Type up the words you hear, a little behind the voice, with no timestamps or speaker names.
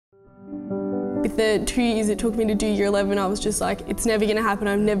With the 2 years it took me to do year 11, I was just like, it's never going to happen,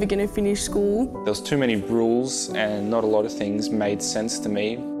 I'm never going to finish school. There was too many rules and not a lot of things made sense to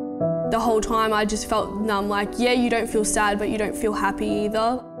me. The whole time I just felt numb, like, yeah, you don't feel sad, but you don't feel happy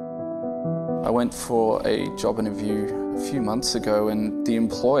either. I went for a job interview a few months ago and the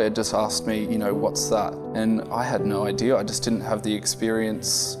employer just asked me, you know, what's that? And I had no idea, I just didn't have the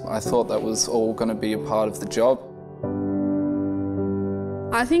experience. I thought that was all going to be a part of the job.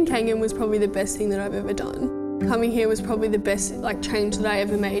 I think Kangan was probably the best thing that I've ever done. Coming here was probably the best change that I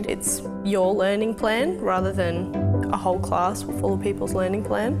ever made. It's your learning plan rather than a whole class full of people's learning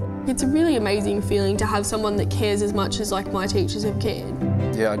plan. It's a really amazing feeling to have someone that cares as much as my teachers have cared.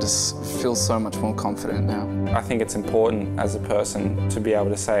 Yeah, I just feel so much more confident now. I think it's important as a person to be able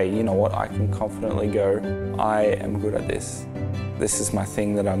to say, you know what, I can confidently go, I am good at this. This is my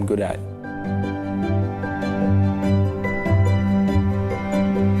thing that I'm good at.